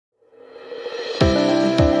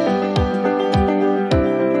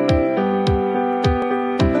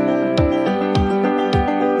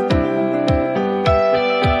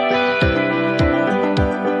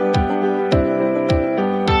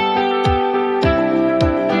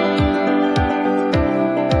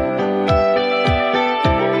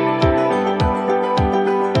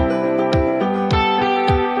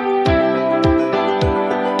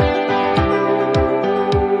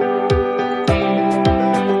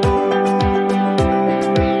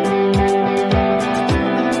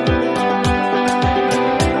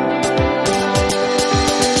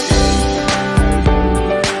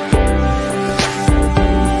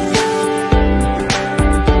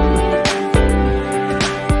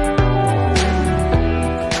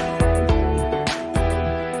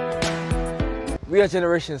We are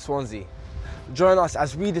Generation Swansea. Join us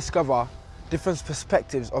as we discover different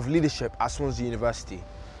perspectives of leadership at Swansea University.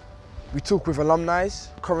 We talk with alumni,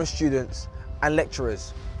 current students and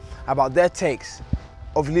lecturers about their takes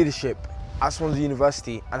of leadership at Swansea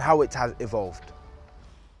University and how it has evolved.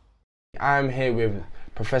 I'm here with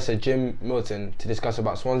Professor Jim Milton to discuss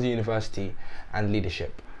about Swansea University and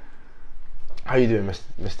leadership. How are you doing, Mr.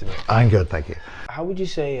 Milton? I'm good, thank you. How would you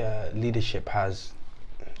say leadership has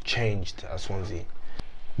changed at Swansea?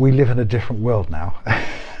 We live in a different world now,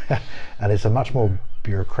 and it's a much more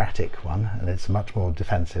bureaucratic one, and it's much more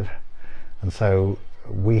defensive. And so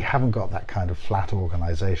we haven't got that kind of flat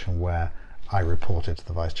organisation where I reported to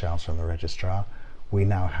the Vice-Chancellor and the Registrar. We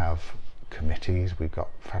now have committees, we've got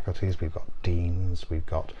faculties, we've got deans, we've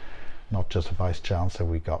got not just a Vice-Chancellor,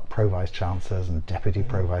 we've got Pro-Vice-Chancellors and Deputy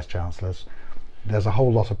Pro-Vice-Chancellors. There's a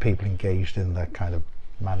whole lot of people engaged in the kind of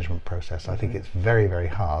management process. I think it's very, very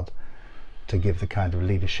hard to give the kind of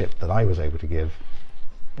leadership that I was able to give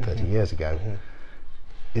 30 years ago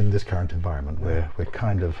in this current environment where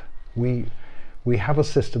we have a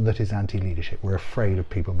system that is anti-leadership. We're afraid of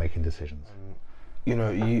people making decisions. You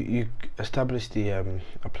know, you established the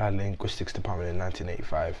Applied Linguistics Department in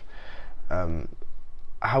 1985.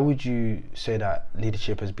 How would you say that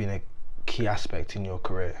leadership has been a key aspect in your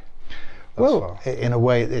career? Well, in a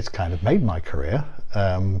way it's kind of made my career,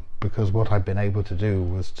 because what I've been able to do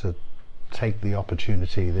was to take the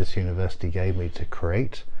opportunity this university gave me to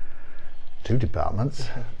create two departments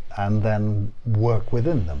and then work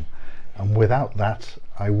within them. And without that,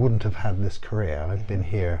 I wouldn't have had this career. I've been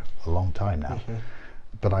here a long time now,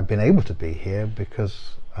 but I've been able to be here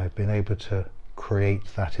because I've been able to create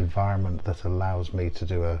that environment that allows me to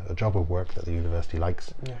do a job of work that the university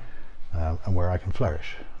likes, and where I can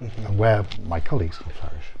flourish, and where my colleagues can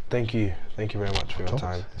flourish. Thank you very much for your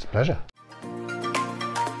time. It's a pleasure.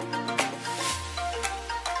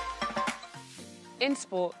 In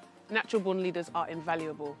sport, natural-born leaders are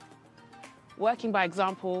invaluable. Working by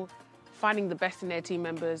example, finding the best in their team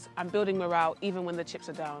members and building morale even when the chips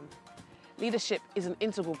are down. Leadership is an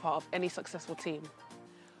integral part of any successful team.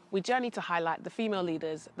 We journey to highlight the female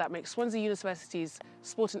leaders that make Swansea University's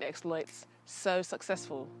sporting exploits so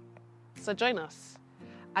successful. So join us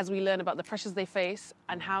as we learn about the pressures they face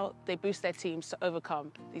and how they boost their teams to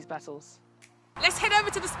overcome these battles. Let's head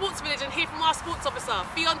over to the sports village and hear from our sports officer,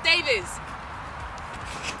 Fionn Davies.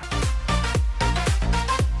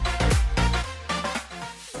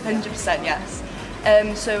 100% yes.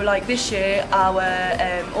 So like this year, our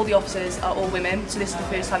all the officers are all women. So this is the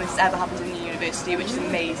first time this has ever happened in the university, which is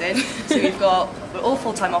amazing. So we're all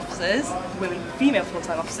full-time officers, women, female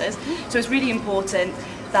full-time officers. So it's really important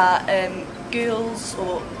that girls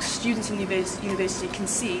or students in the university can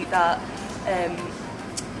see that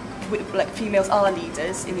like females are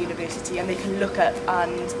leaders in the university, and they can look at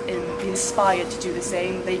and be inspired to do the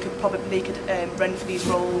same. They could run for these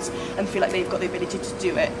roles and feel like they've got the ability to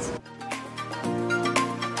do it.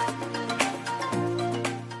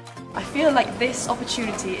 I feel like this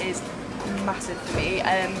opportunity is massive for me,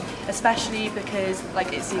 especially because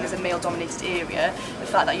like it's seen as a male-dominated area. The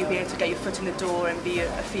fact that you'll be able to get your foot in the door and be a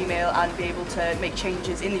female and be able to make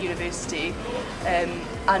changes in the university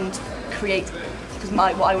and create. Because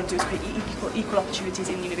what I want to do is create equal opportunities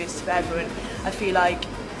in university for everyone. I feel like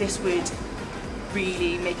this would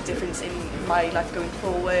really make a difference in my life going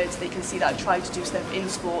forward. They can see that I've tried to do stuff in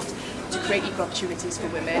sport to create equal opportunities for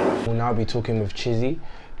women. We'll now be talking with Chizzy,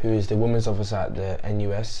 who is the Women's Officer at the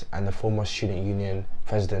NUS and the former Student Union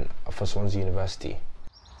President for Swansea University.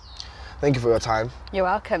 Thank you for your time. You're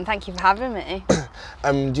welcome, thank you for having me.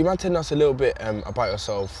 Do you mind telling us a little bit about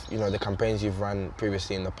yourself, you know, the campaigns you've run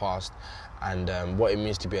previously in the past, and what it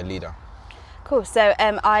means to be a leader? Cool, so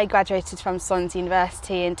I graduated from Swansea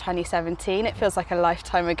University in 2017, it feels like a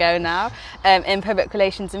lifetime ago now, in Public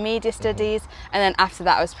Relations and Media Studies, and then after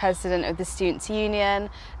that I was President of the Students' Union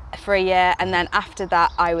for a year, and then after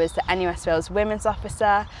that I was the NUS Wales Women's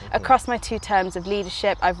Officer. Across my 2 terms of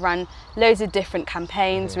leadership I've run loads of different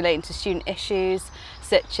campaigns relating to student issues,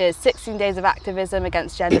 such as 16 Days of Activism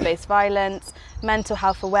against gender-based violence, mental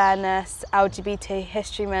health awareness, LGBT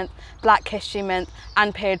History Month, Black History Month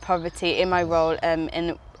and period poverty in my role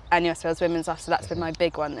in NUS Wales Women's Officer. That's been my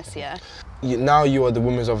big one this year. Now you are the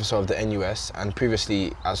Women's Officer of the NUS, and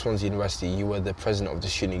previously at Swansea University you were the President of the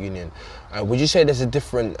Student Union. Would you say there's a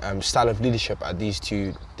different style of leadership at these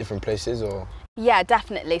 2 different places, or? Yeah,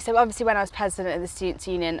 definitely. So obviously when I was president of the Students'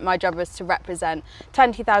 Union, my job was to represent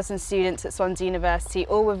 20,000 students at Swansea University,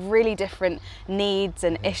 all with really different needs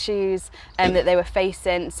and issues that they were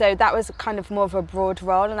facing. So that was kind of more of a broad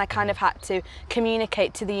role, and I kind of had to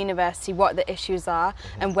communicate to the university what the issues are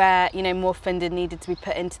and where, you know, more funding needed to be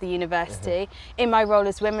put into the university. In my role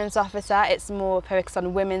as Women's Officer, it's more focused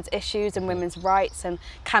on women's issues and women's rights and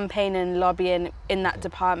campaigning and lobbying in that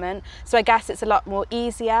department. So I guess it's a lot more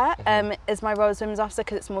easier as my role as Women's Officer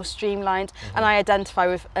because it's more streamlined and I identify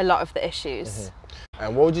with a lot of the issues.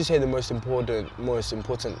 And what would you say the most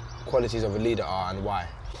important qualities of a leader are, and why?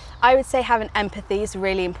 I would say having empathy is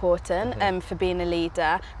really important for being a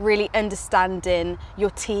leader, really understanding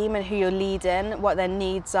your team and who you're leading, what their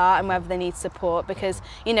needs are and whether they need support, because,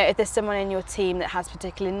 you know, if there's someone in your team that has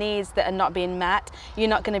particular needs that are not being met, you're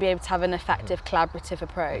not going to be able to have an effective collaborative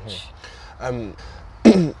approach.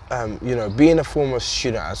 You know, being a former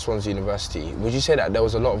student at Swansea University, would you say that there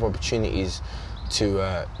was a lot of opportunities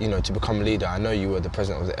to, you know, to become a leader? I know you were the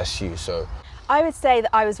president of the SU, so. I would say that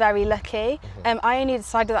I was very lucky. I only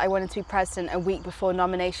decided that I wanted to be president a week before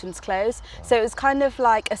nominations closed, so it was kind of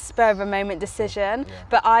like a spur of a moment decision,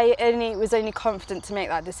 but I was only confident to make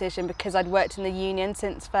that decision because I'd worked in the union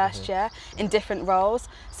since first year in different roles.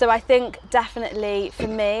 So I think definitely for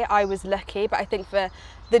me I was lucky, but I think for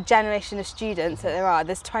the generation of students that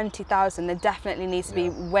there's 20,000, there definitely needs to be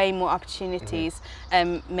way more opportunities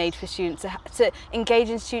made for students to engage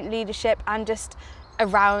in student leadership and just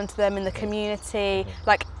around them in the community.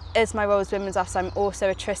 Like, as my role as Women's Officer, I'm also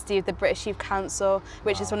a trustee of the British Youth Council,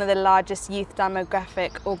 which is one of the largest youth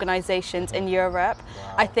demographic organisations in Europe.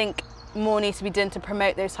 I think more needs to be done to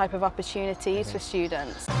promote those type of opportunities for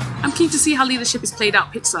students. I'm keen to see how leadership is played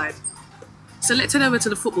out pitchside. So let's head over to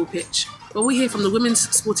the football pitch, where we hear from the women's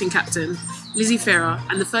sporting captain, Lizzie Ferrer,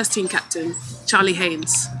 and the first team captain, Charlie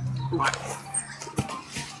Haynes.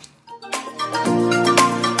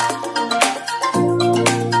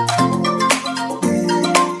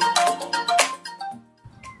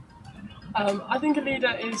 I think a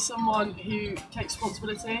leader is someone who takes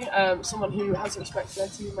responsibility, someone who has respect for their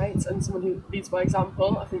teammates, and someone who leads by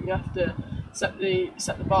example. I think you have to set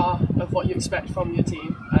the bar of what you expect from your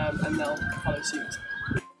team, and they'll follow suit.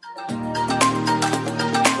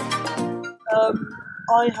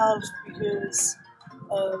 I have, because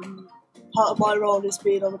part of my role is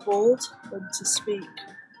being on a board and to speak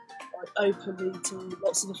openly to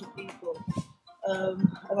lots of different people. And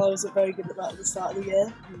I wasn't very good at that at the start of the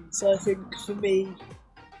year. So I think for me,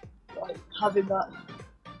 having that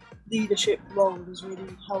leadership role has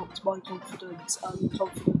really helped my confidence and the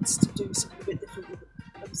confidence to do something a bit different with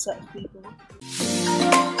a set of people.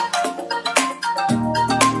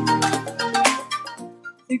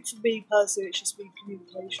 I think for me personally, it's just been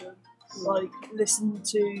communication. Like, listen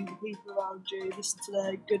to the people around you, listen to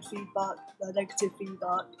their good feedback, their negative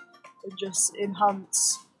feedback, and just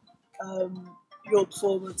enhance your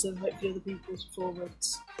performance and hopefully other people's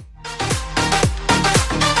performance.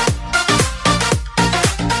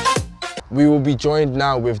 We will be joined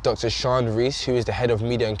now with Dr. Sian Rees, who is the head of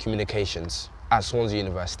media and communications at Swansea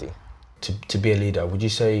University. To be a leader, would you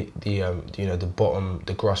say the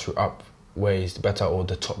the grassroots up way is better, or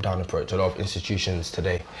the top down approach a lot of institutions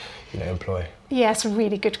today, employ? Yeah, it's a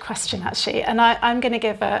really good question actually, and I'm going to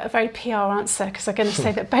give a very PR answer because I'm going to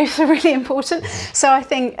say that both are really important. So I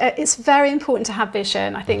think it's very important to have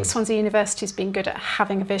vision. I think Swansea University has been good at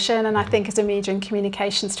having a vision, and I think as a media and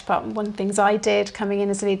communications department, one of the things I did coming in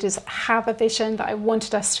as a leader is have a vision that I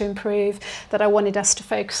wanted us to improve, that I wanted us to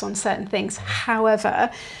focus on certain things. However,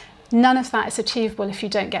 none of that is achievable if you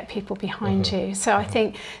don't get people behind you. So I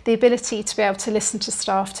think the ability to be able to listen to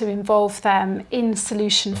staff, to involve them in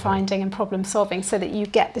solution finding and problem solving so that you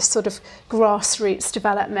get this sort of grassroots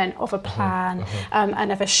development of a plan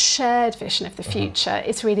and of a shared vision of the future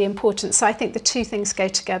is really important. So I think the two things go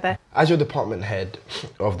together. As your department head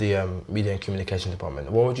of the media and communication department,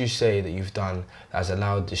 what would you say that you've done that has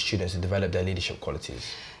allowed the students to develop their leadership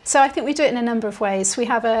qualities? So I think we do it in a number of ways. We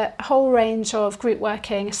have a whole range of group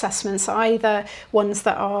working assessments, either ones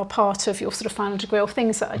that are part of your sort of final degree or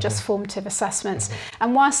things that are just formative assessments.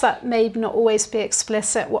 And whilst that may not always be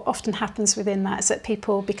explicit, what often happens within that is that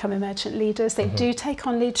people become emergent leaders. They do take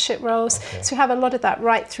on leadership roles. So we have a lot of that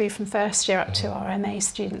right through from first year up to our MA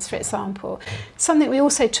students, for example. Something we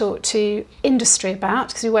also taught talk to industry about,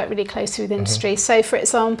 because we work really closely with industry. So for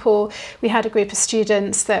example, we had a group of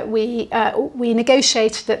students that we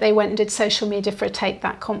negotiated that they went and did social media for a Take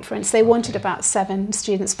That conference. They wanted about 7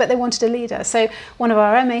 students, but they wanted a leader. So one of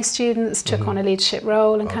our MA students took on a leadership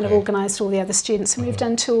role and kind of organised all the other students. And we've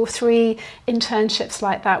done 2 or 3 internships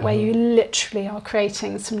like that, where you literally are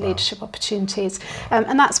creating some leadership opportunities.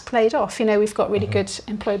 And that's played off. You know, we've got really good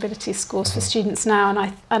employability scores for students now,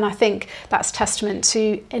 and I think that's testament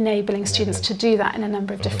to enabling students to do that in a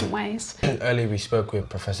number of different ways. Earlier we spoke with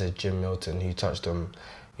Professor Jim Milton, who touched on,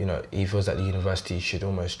 you know, he feels that the university should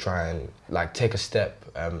almost try and like take a step,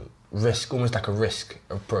 risk, almost like a risk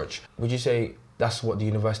approach. Would you say that's what the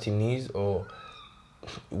university needs, or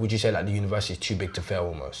would you say like the university is too big to fail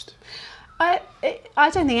almost? I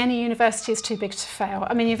don't think any university is too big to fail.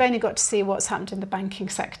 I mean, you've only got to see what's happened in the banking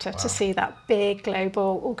sector to see that big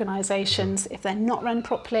global organisations, if they're not run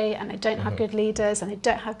properly and they don't have good leaders and they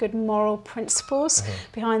don't have good moral principles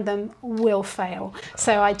behind them, will fail.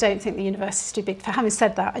 So I don't think the university is too big. For having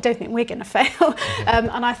said that, I don't think we're going to fail.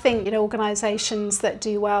 And I think, you know, organisations that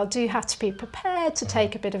do well do have to be prepared to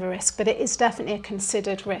take a bit of a risk, but it is definitely a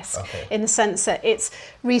considered risk in the sense that it's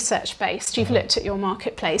research based. You've looked at your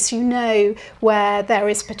marketplace, you know where there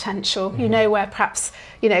is potential, you know where perhaps,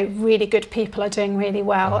 you know, really good people are doing really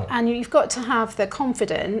well, and you've got to have the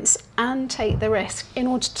confidence and take the risk in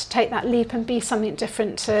order to take that leap and be something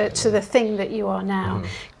different to the thing that you are now.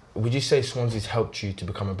 Would you say Swansea's helped you to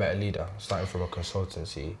become a better leader, starting from a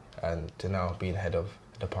consultancy and to now being head of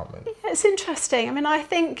department? Yeah, it's interesting. I mean, I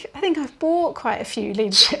think I've brought quite a few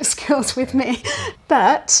leadership skills with me,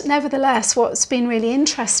 but nevertheless, what's been really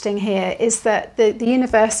interesting here is that the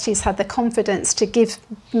university's had the confidence to give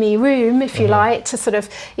me room, if you like, to sort of,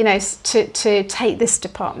 you know, to take this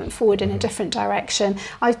department forward in a different direction.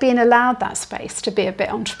 I've been allowed that space to be a bit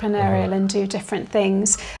entrepreneurial and do different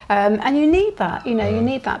things, and you need that. You know, you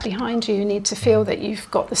need that behind you. You need to feel that you've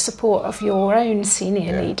got the support of your own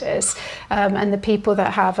senior leaders and the people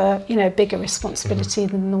that have a, you know, bigger responsibility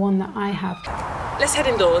than the one that I have. Let's head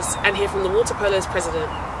indoors and hear from the Water Polo's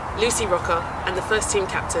president, Lucy Rocker, and the first team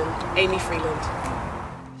captain, Amy Freeland.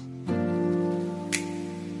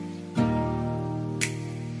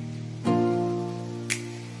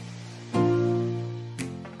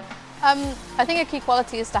 I think a key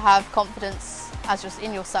quality is to have confidence as just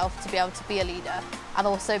in yourself to be able to be a leader, and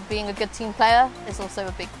also being a good team player is also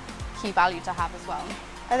a big key value to have as well.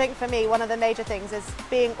 I think for me, one of the major things is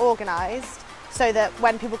being organised so that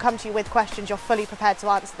when people come to you with questions, you're fully prepared to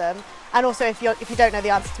answer them. And also if you don't know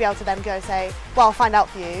the answer, to be able to then go and say, well, I'll find out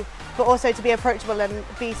for you. But also to be approachable and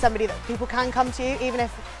be somebody that people can come to you, even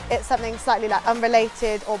if it's something slightly like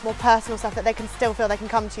unrelated or more personal stuff, that they can still feel they can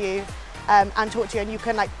come to you and talk to you, and you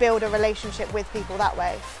can like build a relationship with people that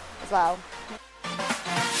way as well.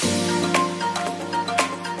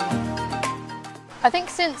 I think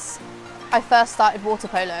since I first started water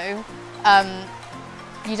polo,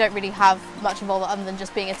 you don't really have much involvement other than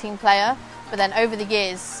just being a team player. But then over the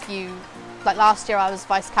years, like last year I was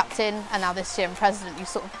vice captain, and now this year I'm president. You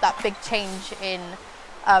sort of, that big change in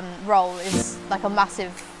role is like a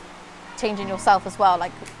massive change in yourself as well.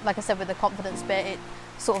 Like I said, with the confidence bit, it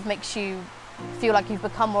sort of makes you feel like you've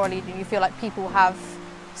become more a leader. You feel like people have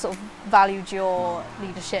sort of valued your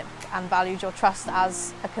leadership and valued your trust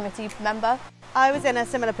as a committee member. I was in a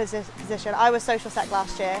similar position. I was social sec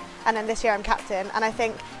last year, and then this year I'm captain, and I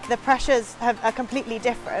think the pressures are completely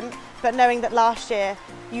different, but knowing that last year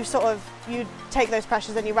you take those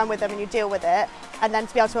pressures and you run with them and you deal with it, and then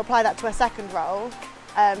to be able to apply that to a second role,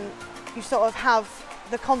 you sort of have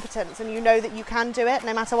the competence and you know that you can do it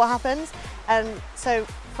no matter what happens. And so,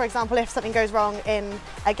 for example, if something goes wrong in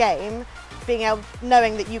a game,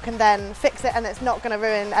 knowing that you can then fix it and it's not going to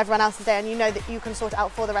ruin everyone else's day, and you know that you can sort it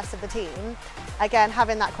out for the rest of the team. Again,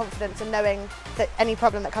 having that confidence and knowing that any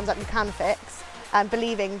problem that comes up you can fix, and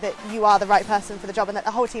believing that you are the right person for the job and that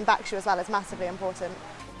the whole team backs you as well is massively important.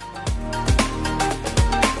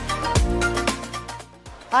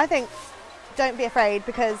 I think don't be afraid,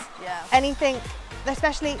 because anything,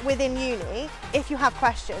 especially within uni, if you have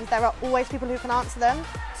questions, there are always people who can answer them.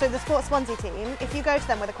 So the Sports Swansea team, if you go to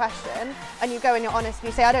them with a question and you go and you're honest and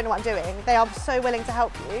you say, I don't know what I'm doing, they are so willing to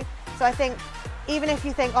help you. So I think even if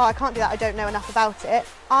you think, oh, I can't do that, I don't know enough about it,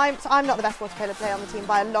 I'm not the best water polo player on the team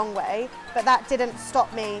by a long way, but that didn't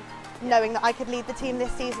stop me knowing that I could lead the team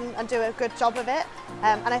this season and do a good job of it.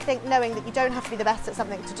 And I think knowing that you don't have to be the best at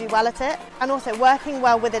something to do well at it, and also working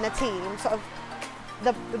well within a team, sort of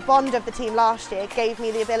the bond of the team last year gave me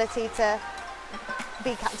the ability to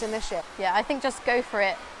be captain this year. Yeah, I think just go for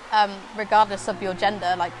it, regardless of your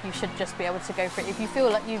gender. Like, you should just be able to go for it. If you feel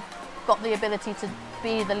like you've got the ability to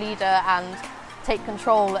be the leader and take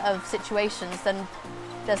control of situations, then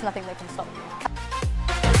there's nothing that can stop you.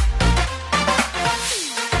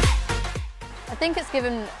 I think it's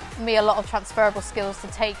given me a lot of transferable skills to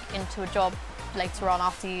take into a job later on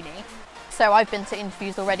after uni. So I've been to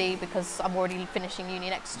interviews already because I'm already finishing uni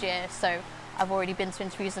next year, so I've already been to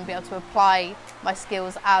interviews and be able to apply my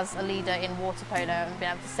skills as a leader in water polo and be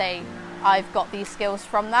able to say I've got these skills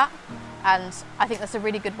from that. And I think that's a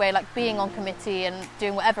really good way, like being on committee and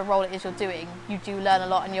doing whatever role it is you're doing, you do learn a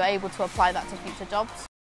lot and you're able to apply that to future jobs.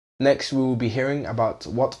 Next, we will be hearing about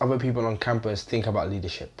what other people on campus think about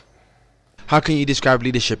leadership. How can you describe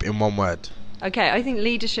leadership in one word? Okay, I think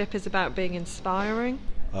leadership is about being inspiring.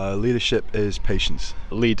 Leadership is patience.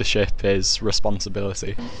 Leadership is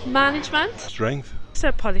responsibility. Management. Strength.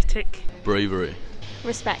 So politic. Bravery.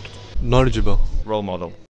 Respect. Knowledgeable. Role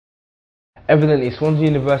model. Evidently, Swansea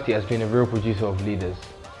University has been a real producer of leaders.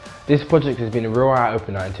 This project has been a real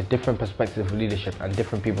eye-opener into different perspectives of leadership and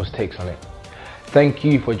different people's takes on it. Thank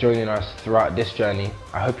you for joining us throughout this journey.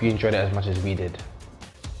 I hope you enjoyed it as much as we did.